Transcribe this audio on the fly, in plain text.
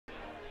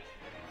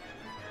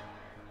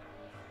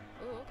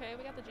Okay,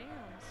 we got the jams.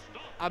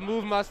 I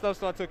moved my stuff,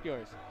 so I took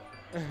yours.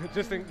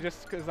 just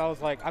because I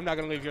was like, I'm not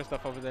gonna leave your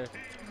stuff over there.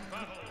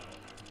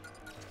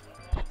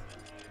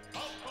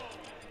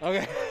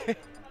 Okay. Yeah,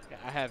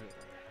 I have it.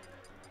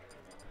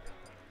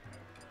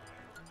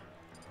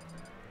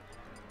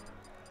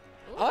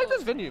 Ooh. I like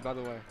this venue, by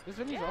the way. This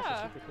venue is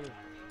also super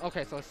cool.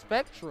 Okay, so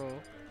Spectral.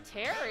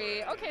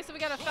 Terry. Okay, so we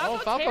got a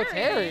Falco, Falco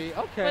Terry.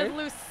 Okay.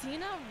 With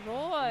Lucina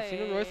Roy.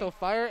 Lucina Roy, so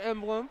Fire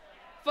Emblem.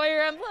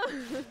 Fire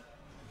Emblem.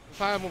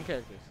 Fire Emblem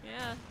characters.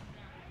 Yeah.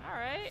 All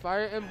right.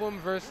 Fire Emblem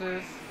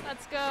versus.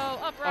 Let's go.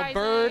 Uprising. A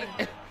bird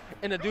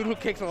and a dude who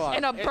kicks a lot.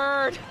 And a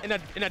bird. And a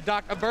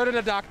bird and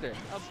a doctor.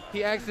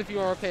 He asks if you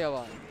are okay a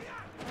lot.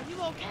 Are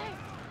you okay?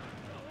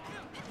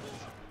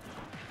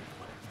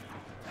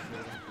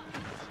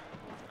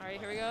 All right,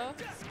 here we go.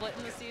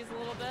 Splitting the seas a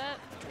little bit.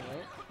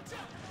 Right.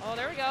 Oh,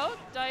 there we go.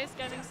 Dice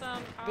getting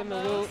some combos. Getting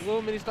a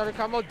little mini starter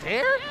combo.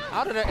 Dare? Yeah.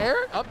 Out of the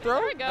air. Up throw.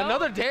 There we go.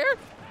 Another dare.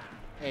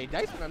 Hey,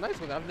 Dice is nice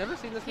with it. I've never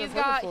seen this man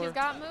play before. He's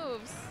got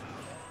moves.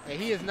 Hey,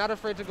 he is not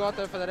afraid to go out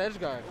there for that edge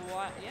guard.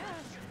 What? Yeah.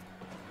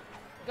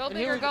 Go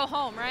big or go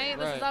home, right?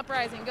 This is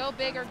Uprising. Go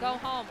big or go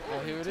home. Ooh,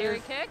 here it Terry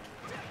is. kick.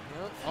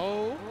 Yep.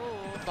 Oh.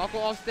 Ooh. Falco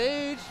off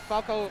stage.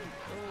 Falco. Ooh.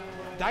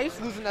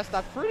 Dice losing that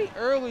stock pretty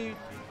early.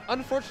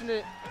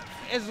 Unfortunate,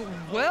 as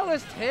well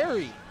as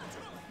Terry.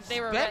 They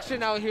were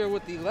Spectral out here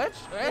with the edge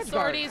guard. The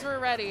sorties were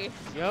ready.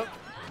 Yep.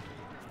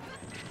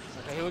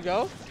 Okay, here we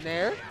go.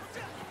 Nair.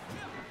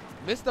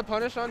 Missed the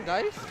punish on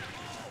Dice.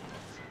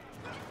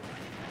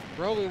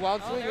 Broly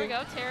wild swinging. There we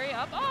go. Terry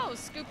up. Oh,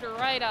 scooped her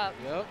right up.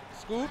 Yep.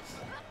 Scoops.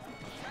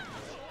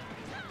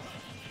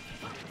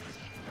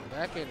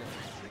 Back in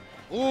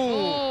it.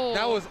 Ooh,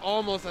 that was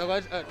almost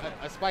a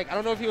spike. I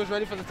don't know if he was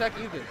ready for the tech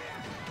either.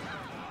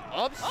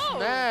 Up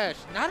smash.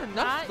 Not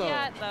enough though. Not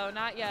yet though.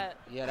 Not yet.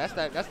 Yeah, that's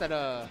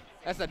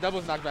that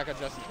doubles knockback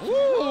adjustment.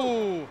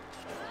 Ooh.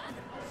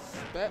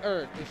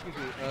 Excuse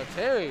me.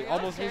 Terry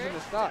almost losing the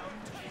stop.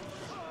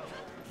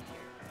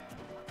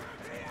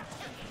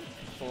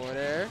 Forward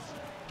air.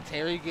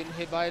 Terry getting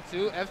hit by it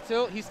too. F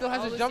tilt. He still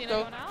has his jump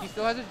though. He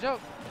still has his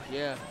jump.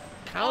 Yeah.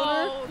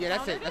 Counter. Yeah,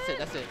 that's it. That's it.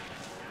 That's it.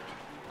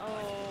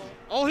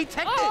 Oh, he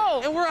teched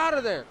it, and we're out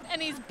of there.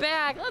 And he's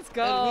back. Let's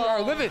go. And we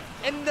are living.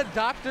 And the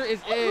doctor is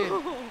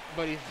in,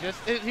 but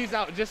he's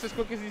out just as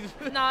quick as he's.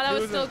 Nah, that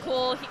was still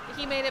cool.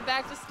 He made it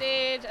back to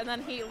stage, and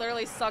then he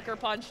literally sucker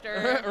punched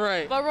her.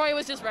 Right. But Roy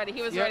was just ready.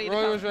 He was ready.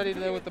 Roy was ready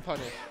there with the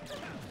punish.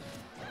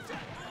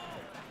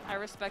 I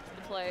respect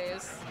the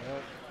plays.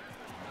 Yep.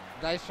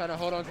 Dice trying to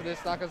hold on to this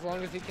stock as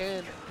long as he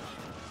can.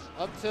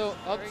 Up tilt,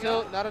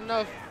 not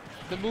enough.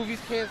 The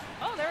movies can't.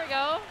 Oh, there we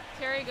go.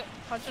 Terry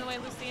punching away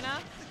Lucina.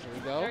 There we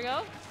go. There we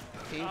go.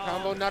 Team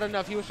combo, not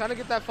enough. He was trying to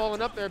get that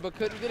falling up there, but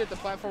couldn't get it. The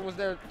platform was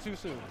there too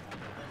soon.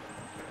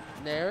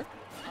 Nair.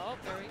 Oh,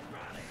 there we go.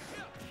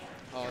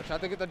 Oh,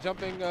 tried to get the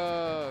jumping,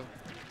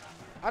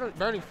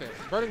 burning fist,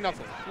 burning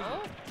knuckle.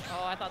 Oh,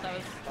 I thought that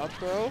was. Up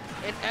throw.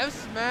 And F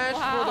smash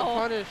for the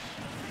punish.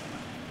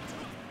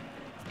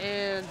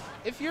 And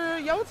if you're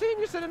yellow team,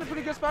 you're sitting in a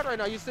pretty good spot right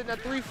now. You're sitting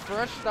at 3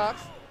 fresh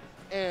stocks,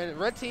 and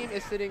red team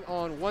is sitting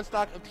on 1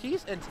 stock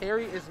apiece, and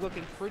Terry is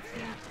looking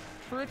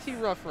pretty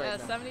rough right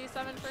now.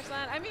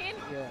 77%. I mean,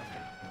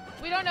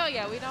 we don't know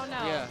yet. We don't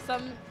know. Yeah.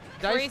 Some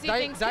crazy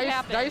things could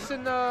happen. Dice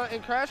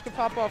and Crash could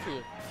pop off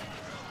here.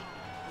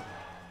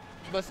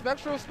 But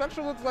Spectral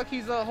looks like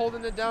he's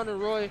holding it down, and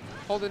Roy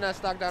holding that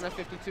stock down at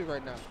 52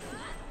 right now.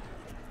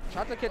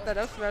 Tried to get that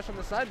F smash on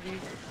the side B.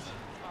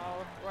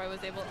 Oh, Roy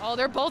was able. Oh,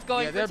 they're both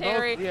going for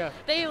Terry.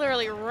 They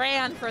literally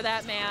ran for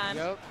that man.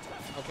 Yep.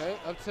 Okay,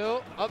 up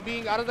tilt, up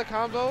being out of the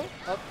combo,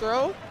 up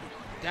throw,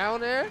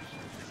 down air.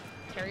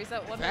 Terry's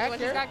at 1 back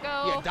he's got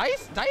go. Yeah,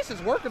 Dice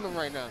is working them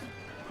right now.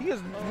 He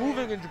is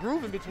moving and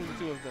grooving between the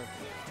two of them.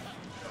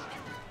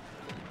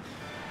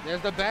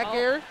 There's the back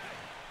air.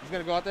 He's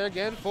going to go out there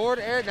again. Forward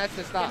air, and that's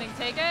the stop. Can he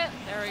take it?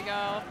 There we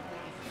go.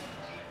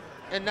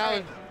 And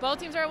now both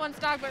teams are at 1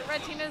 stock, but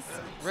red team is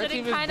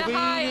sitting kind of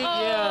high.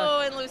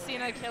 Oh, and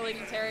Lucina killing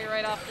Terry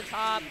right off the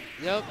top.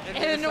 Yep.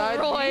 And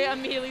Roy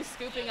immediately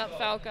scooping up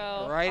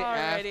Falco. Right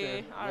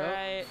after. All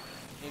right.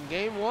 In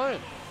game 1,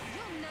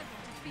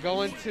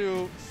 going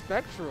to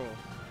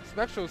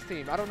Spectral's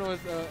team. I don't know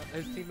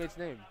his teammate's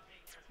name.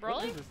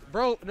 Broly?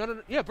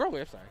 No. Yeah, Broly.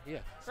 I'm sorry. Yeah.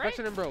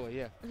 Spectral and Broly.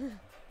 Yeah.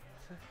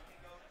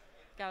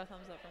 Got a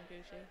thumbs up from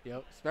Gooshi.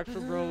 Yep.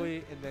 Spectral,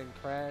 Broly, and then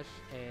Crash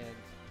and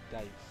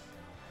Dice.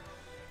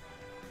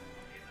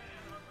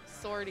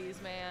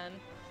 Sorties, man.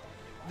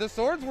 The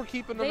swords were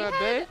keeping them at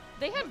bay.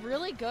 They had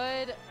really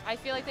good. I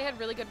feel like they had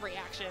really good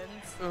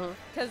reactions.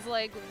 Because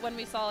like when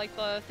we saw like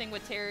the thing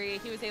with Terry,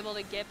 he was able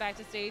to get back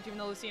to stage even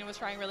though Lucina was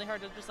trying really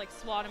hard to just like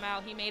swat him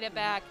out. He made it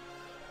back.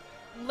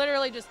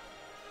 Literally just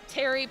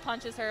Terry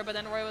punches her, but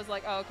then Roy was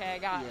like, oh, "Okay,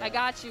 I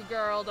got you,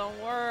 girl. Don't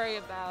worry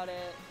about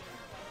it."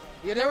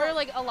 Yeah, there were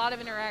like a lot of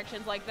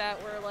interactions like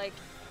that where like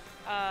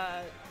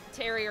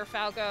Terry or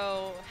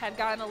Falco had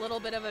gotten a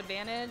little bit of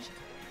advantage.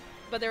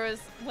 But there was,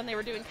 when they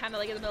were doing kind of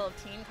like in the middle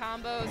of team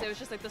combos, it was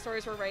just like the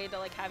stories were ready to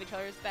like have each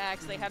other's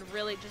backs. They had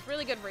really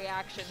good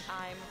reaction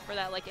time for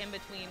that like in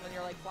between when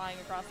you're like flying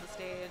across the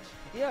stage.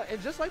 Yeah,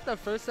 and just like the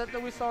first set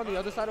that we saw on the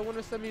other side of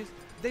winter semis,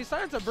 they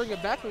started to bring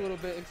it back a little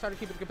bit and started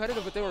keeping it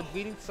competitive, but they were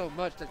bleeding so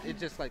much that it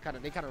just like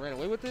they kind of ran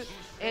away with it.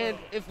 And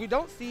if we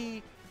don't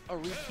see a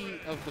repeat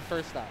of the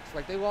first stocks,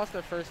 like they lost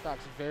their first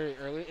stocks very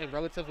early and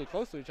relatively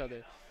close to each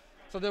other.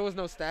 So there was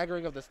no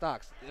staggering of the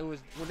stocks. It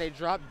was when they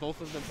dropped, both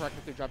of them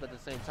practically dropped at the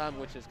same time,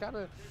 which is kind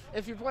of,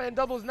 if you're playing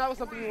doubles, not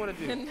something you want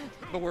to do.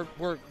 But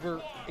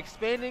we're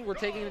expanding. We're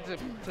taking it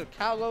to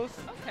Kalos.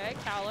 Okay,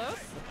 Kalos.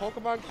 The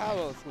Pokemon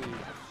Kalos League.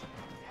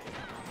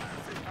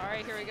 All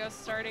right, here we go.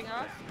 Starting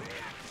off.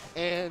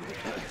 And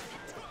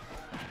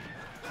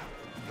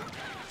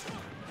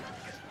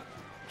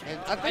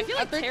I feel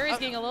like Terry's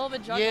getting a little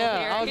bit juggled here.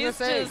 Yeah, I was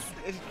going to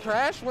say,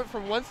 Crash went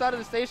from one side of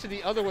the stage to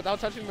the other without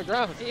touching the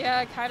ground.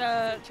 Yeah, kind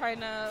of trying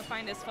to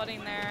find his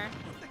footing there.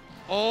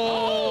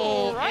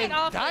 Oh, right and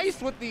off.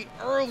 Dice with the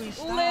early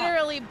stop.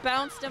 Literally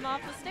bounced him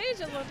off the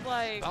stage, it looked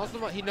like. Bounced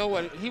him off. He know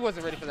what? He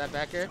wasn't ready for that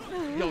back air.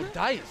 Yo,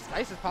 Dice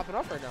is popping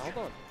off right now.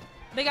 Hold on.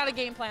 They got a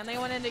game plan. They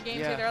went into game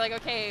 2. They're like,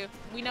 okay,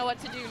 we know what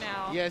to do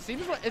now. Yeah, it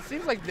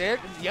seems like their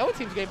Yellow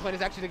Team's game plan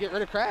is actually to get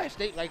rid of Crash.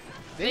 They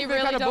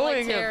really kind of don't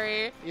bullying like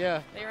Terry. him.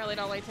 Yeah. They really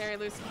don't like Terry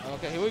Lucina.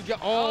 Okay, here we go.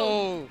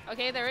 Oh.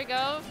 Okay, there we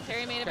go.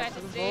 Terry made it back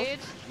to stage.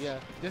 Yeah.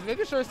 Just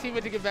making sure his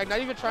teammate to get back. Not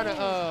even trying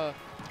to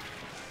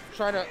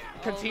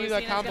continue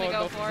that combo. Gonna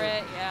go for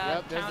it. Yeah.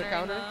 Yep. There's the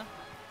counter.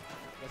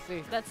 Let's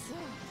see.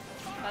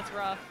 That's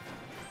rough.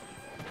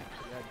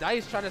 Yeah,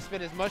 Dice trying to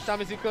spend as much time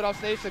as he could off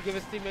stage to give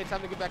his teammate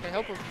time to get back and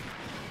help him.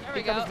 There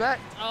we go. Comes back.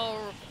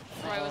 Oh,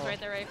 Roy was right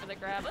there ready for the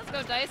grab. Let's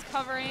go, Dice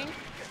covering.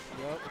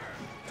 Yep.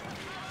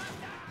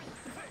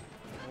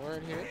 We're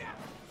in here.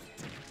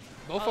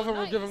 Both of them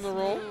will give him the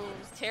roll.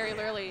 Moves. Terry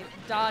literally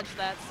dodged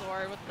that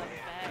sword with the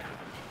back.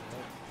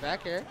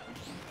 Back air.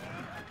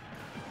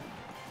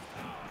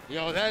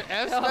 Yo, that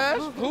F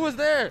smash? Who was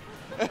there?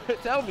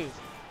 Tell me.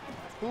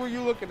 Who are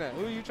you looking at?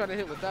 Who are you trying to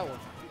hit with that one?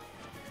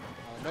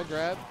 No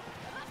grab.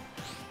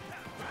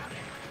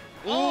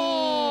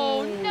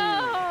 Oh, ooh.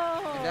 No!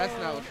 And that's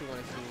not what you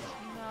want to see.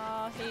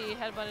 No, he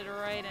headbutted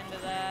right into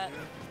that.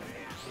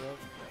 Yep.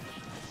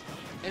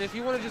 And if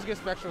you want to just get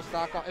Spectral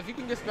stock off, if you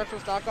can get Spectral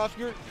stock off,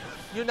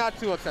 you're not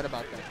too upset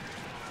about that.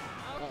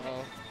 Okay.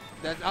 Uh-oh.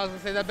 I was going to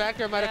say that back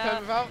air might have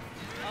come out.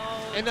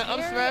 Oh, and the up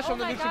smash on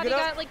the neutral get up.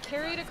 He got like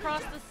carried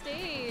across the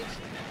stage. Is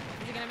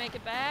he going to make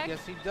it back?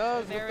 Yes, he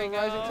does with the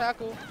rising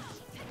tackle.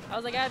 I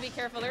was like, gotta be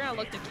careful. They're gonna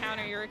look to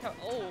counter your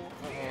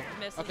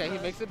misses. Okay, he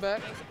makes it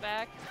back. Makes it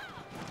back.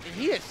 And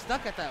he is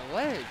stuck at that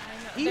ledge.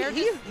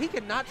 He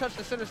cannot touch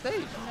the center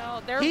stage.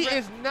 No, he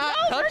is not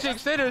touching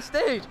center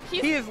stage.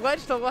 He is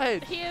ledge to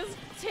ledge. He is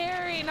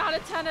Terry, not a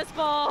tennis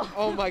ball.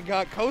 Oh my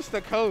God, coast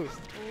to coast.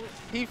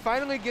 He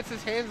finally gets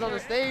his hands on the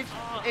stage,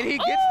 and he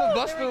gets the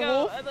Buster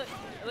Wolf.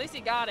 At least he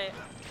got it.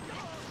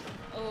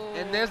 Oh.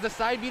 And there's the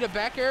side B to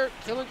back air,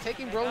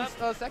 taking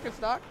Broly's second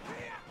stock.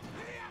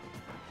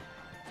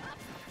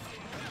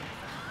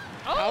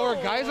 Our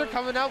guys are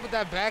coming out with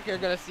that back air,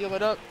 gonna seal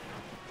it up.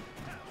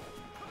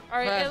 All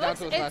right,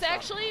 it's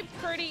actually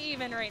pretty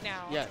even right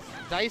now. Yes,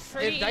 Dice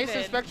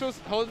and Spectral's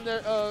holding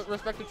their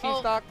respective team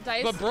stock,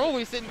 but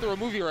Broly's sitting through a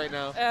movie right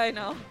now. I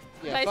know.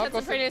 Yeah, Dice had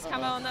some pretty nice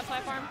combo on that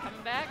platform,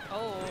 coming back.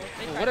 Oh,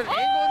 what an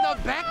angle in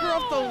the back air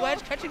off the ledge,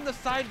 catching the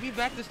side B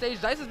back to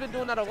stage. Dice has been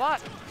doing that a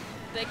lot.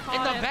 They call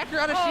and the back air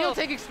out of shield,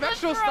 taking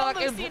Spectral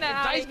stock, and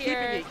Dice keeping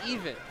it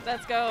even.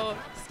 Let's go,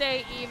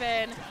 stay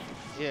even.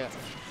 Yeah.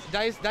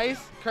 Dice,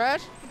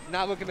 Crash,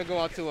 not looking to go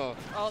out 2-0.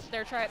 Oh,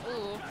 they're trying.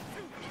 Ooh.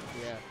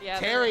 Yeah.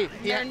 Terry,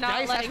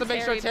 Dice has to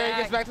make sure Terry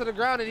gets back to the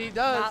ground, and he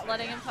does. Not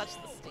letting him touch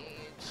the stage.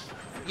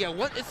 Yeah,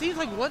 it seems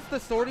like once the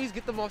sorties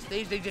get them off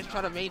stage, they just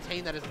try to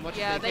maintain that as much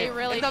as they can.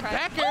 Really and the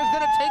back air is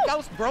going to take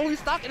out Broly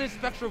stock, and it's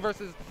Spectral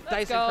versus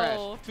Dice and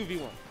Crash. 2v1.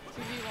 2v1.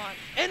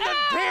 And the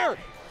dare!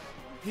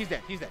 He's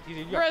dead.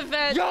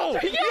 Revenge. Yo!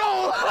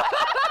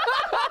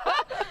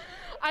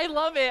 I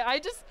love it.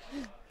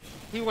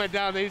 He went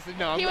down there. He said,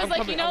 no, I'm like,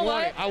 coming. You know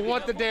what? I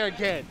want the dare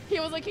again. He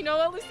was like, you know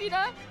what,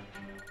 Lucina?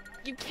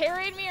 You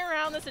carried me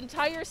around this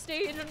entire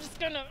stage. I'm just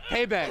going to...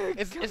 Payback.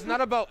 It's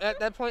not about... At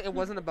that point, it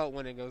wasn't about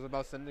winning. It was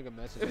about sending a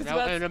message.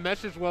 And a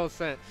message well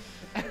sent.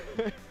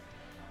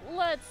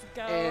 Let's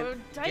go.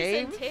 And Dice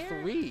game and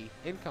Terry. 3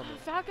 incoming.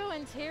 Falco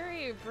and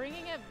Terry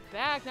bringing it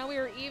back. Now we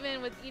are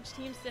even with each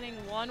team sitting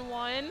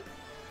 1-1.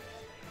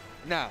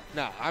 No,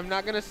 I'm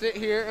not going to sit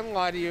here and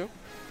lie to you.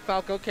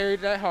 Falco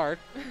carried that hard.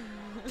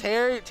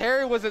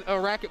 Terry was a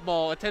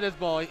racquetball, a tennis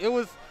ball. It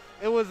was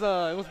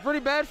pretty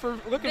bad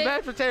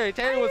bad for Terry.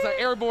 Terry was an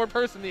airborne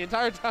person the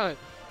entire time.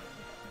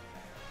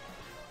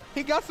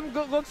 He got some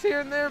good looks here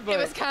and there, but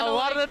a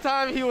lot of the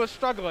time he was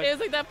struggling. It was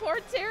like that poor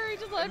Terry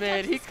just let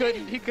him touch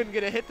he couldn't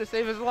get a hit to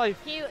save his life.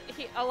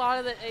 A lot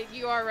of the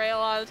you are right. A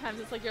lot of the times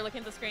it's like you're looking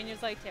at the screen, you're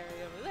just like Terry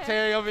over there.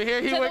 Terry over here.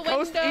 He went East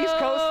Coast,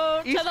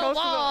 to the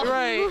wall.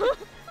 Right.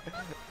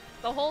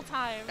 The whole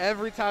time.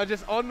 Every time,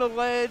 just on the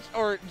ledge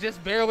or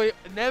just barely,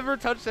 never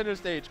touched center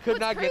stage. Could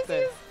not get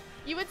there.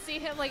 You would see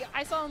him, like,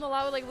 I saw him a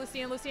lot with, like,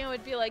 Lucina. Lucina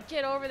would be like,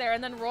 get over there.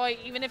 And then Roy,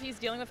 even if he's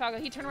dealing with Falco,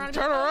 he'd turn around and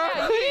turn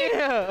around.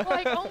 Yeah.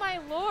 Like, oh, my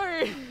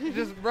Lord.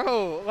 Just,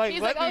 bro, like,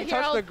 let me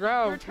touch the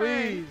ground,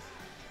 please.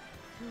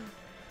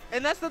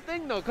 And that's the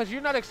thing, though, because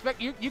you're not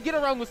expecting, you get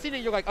around Lucina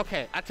and you're like,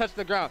 okay, I touched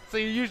the ground. So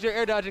you use your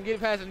air dodge and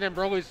get past, and then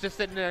Broly's just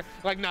sitting there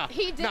like, nah,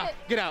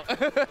 get out.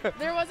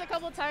 There was a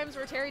couple times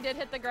where Terry did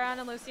hit the ground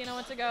and Lucina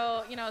went to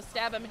go, you know,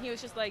 stab him, and he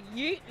was just like,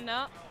 yeet,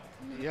 no.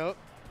 Yep.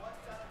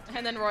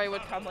 And then Roy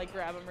would come, like,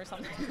 grab him or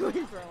something. Like,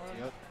 throw him.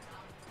 Yep.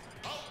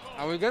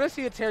 Are we going to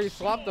see a Terry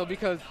swap, though?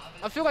 Because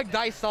I feel like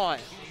Dice saw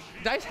it.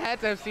 Dice had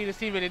to have seen a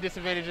teammate in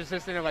disadvantages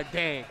just sitting there like,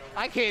 dang,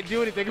 I can't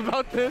do anything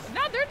about this.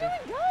 No, they're doing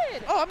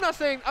good. Oh, I'm not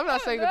saying that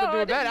they're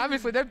doing bad.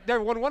 Obviously, they're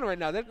 1-1 right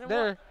now.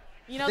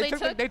 You know, they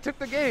took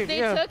the game.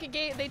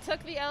 They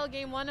took the L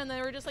game 1, and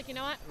they were just like, you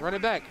know what? Run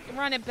it back.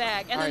 Run it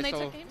back. And then they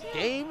took game 2.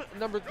 Game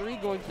number 3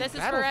 going to This is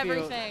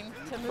Battlefield. for everything.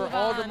 To move for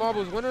all the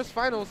marbles. Winners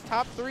finals,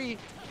 top 3.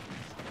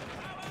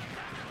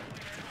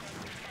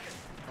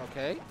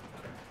 Okay.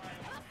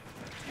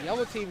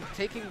 Yellow team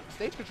taking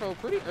stage control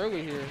pretty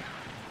early here.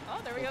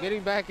 Oh, there we go.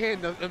 Getting back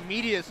in, the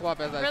immediate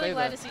swap as I say that. Really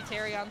glad to see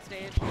Terry on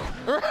stage.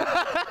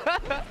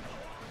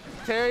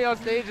 Terry on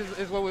stage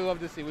is what we love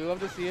to see. We love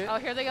to see it. Oh,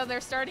 here they go.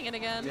 They're starting it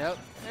again. Yep.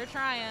 They're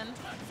trying.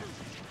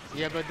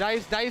 Yeah, but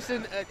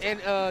Dyson and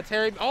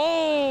Terry.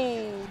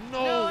 Oh,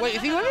 no. Wait,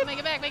 is he winning? Make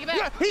it back. Make it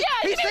Yeah, back.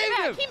 he saved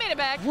him. He made it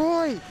back.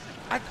 Roy.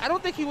 I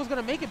don't think he was going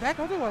to make it back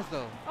otherwise,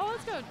 though. Oh,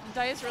 let's go.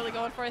 Dice really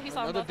going for it. He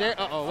saw him both.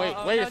 Uh-oh,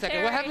 wait a second.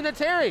 Terry. What happened to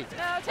Terry?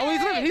 No, Terry.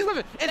 Oh, he's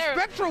living. And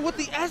Spectral with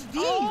the SD.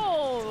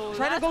 Oh,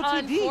 trying to go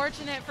too deep.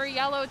 Unfortunate for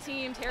yellow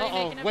team. Terry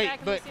making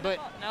it back. But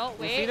no,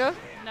 wait. Lucina?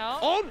 No.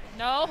 Oh,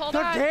 no, hold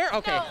the on. dare?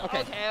 Okay, no.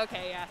 okay.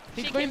 Okay, yeah.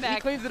 He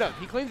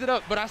cleans it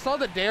up. But I saw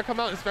the dare come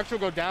out and Spectral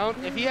go down.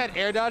 If he had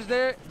air dodge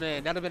there,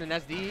 man, that would have been an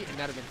SD, and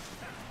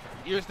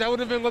that would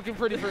have been looking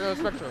pretty for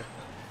Spectral.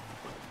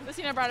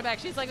 Lucina brought it back.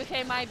 She's like,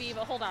 okay, my B,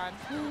 but hold on.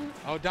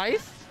 Oh,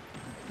 Dice?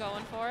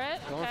 Going for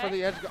it. Going for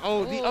the edge.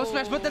 Oh, the up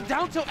smash, but the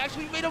down tilt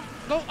actually made him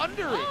go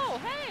under it. Oh,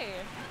 hey.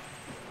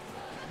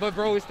 But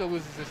Broly still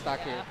loses his stock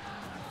here.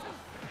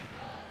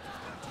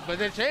 But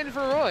they're changing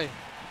for Roy.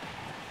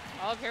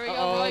 Oh, here we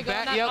go. Roy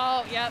going up. Yep.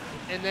 Oh, yep.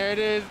 And there it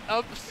is.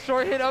 Up,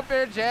 short hit up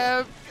air,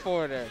 jab,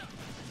 forward air.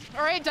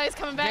 All right, Dice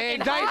coming back in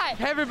Dice,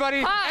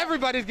 hot.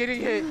 Everybody's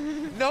getting hit.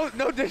 No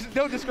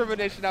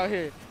discrimination out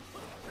here.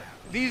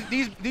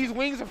 These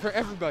wings are for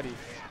everybody.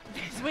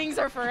 These wings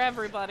are for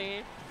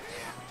everybody.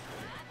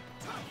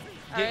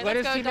 Let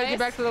his teammate get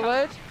back to the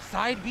ledge.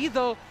 Side B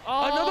though.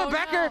 Oh, another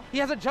backer. No. He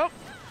has a jump.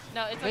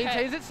 No, it's okay.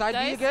 Maintains it. Side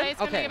Dice, B again.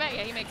 Dice make it back.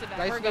 Yeah, he makes it back.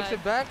 Dice makes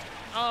it back.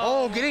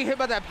 Oh, getting hit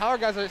by that power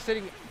guys are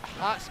sitting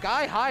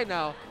sky high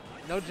now.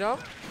 No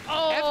jump.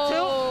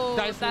 Oh, F2.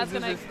 Dice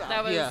loses his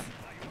that was. Yeah,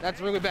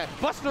 that's really bad.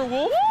 Buster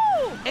Wolf.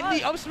 Woo! And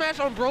the up smash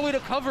on Broly to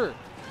cover.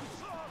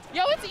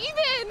 Yo, it's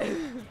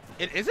even.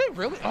 Is it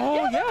really?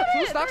 Oh,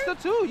 yeah. 2 stocks to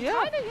 2. Yeah.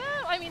 Kinda,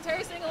 yeah. I mean,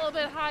 Terry's sitting a little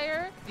bit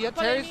higher. Yep,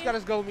 Terry's got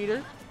his go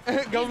meter.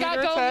 He's got go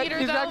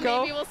meter,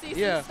 though. Maybe we'll see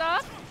some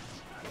stuff.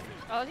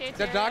 Okay,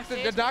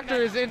 the doctor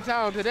is in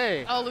town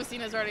today. Oh,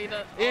 Lucina's ready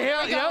to.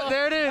 Yep,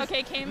 there it is.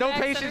 Okay, came no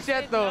back. patience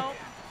yet, though.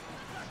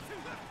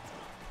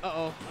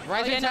 No.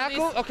 Rising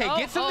tackle. Okay,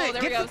 gets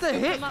him the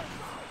hit.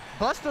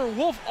 Buster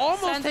Wolf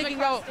almost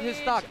taking out his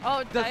stock.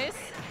 Oh, Dice.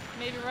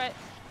 Maybe right.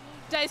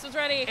 Dice was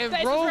ready. And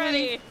Dice was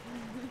ready.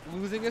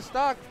 Losing his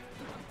stock.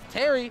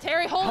 Terry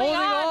holding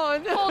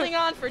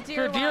on for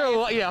dear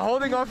life. Yeah,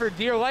 holding on for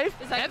dear life.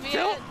 That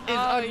tilt is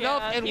enough,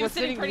 yeah. and we're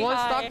sitting 1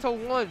 stock to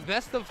 1.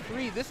 Best of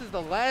 3. This is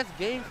the last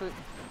game for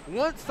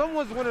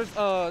someone's winners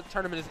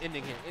tournament is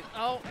ending here.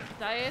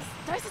 Dice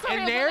is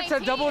already and nair to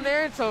double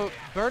nair into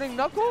burning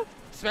knuckle.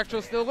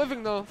 Spectral's still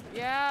living though.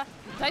 Yeah,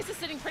 Dice is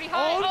sitting pretty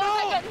high.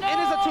 No! It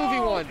is a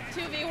 2v1.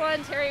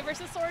 2v1. Terry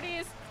versus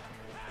Sorties.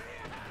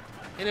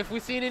 And if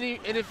we've seen anything,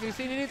 it's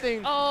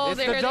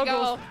the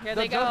juggles. Here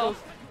they go.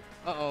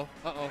 Oh,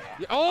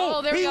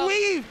 he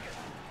leave.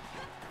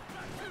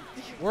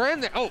 We're in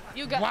there. Oh,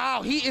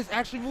 wow, he is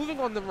actually moving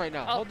on them right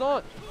now. Hold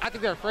on. I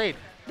think they're afraid.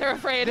 They're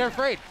afraid.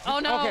 Oh,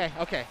 no.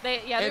 Okay.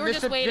 They were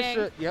just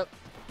waiting. Yep.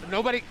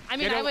 Nobody. I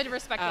mean, I would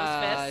respect those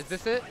fists. Is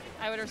this it?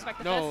 I would respect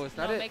the fists. No, it's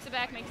not it. Makes it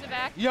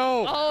back.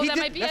 Yo. That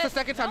might be it. That's the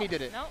second time he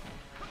did it. No.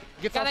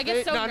 Gotta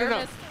get so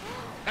nervous.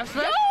 No.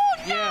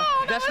 No, yeah,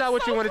 that's not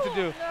what you wanted to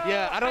do. No,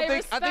 yeah,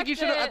 I think you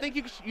should. I think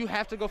you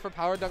have to go for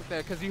power dunk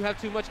there because you have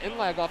too much in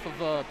lag off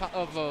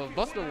of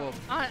Buster Wolf.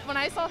 When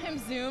I saw him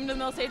zoomed in the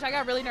middle stage, I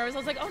got really nervous. I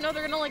was like, oh no,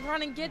 they're gonna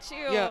run and get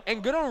you. Yeah,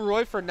 and good on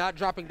Roy for not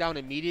dropping down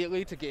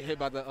immediately to get hit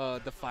by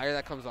the fire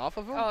that comes off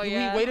of him. Oh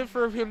yeah. He waited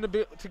for him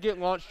to get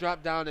launched,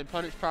 drop down, and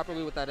punish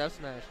properly with that F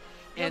smash.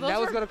 And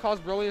that was going to cause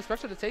Broly and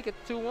Spectral to take it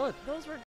 2-1. Those were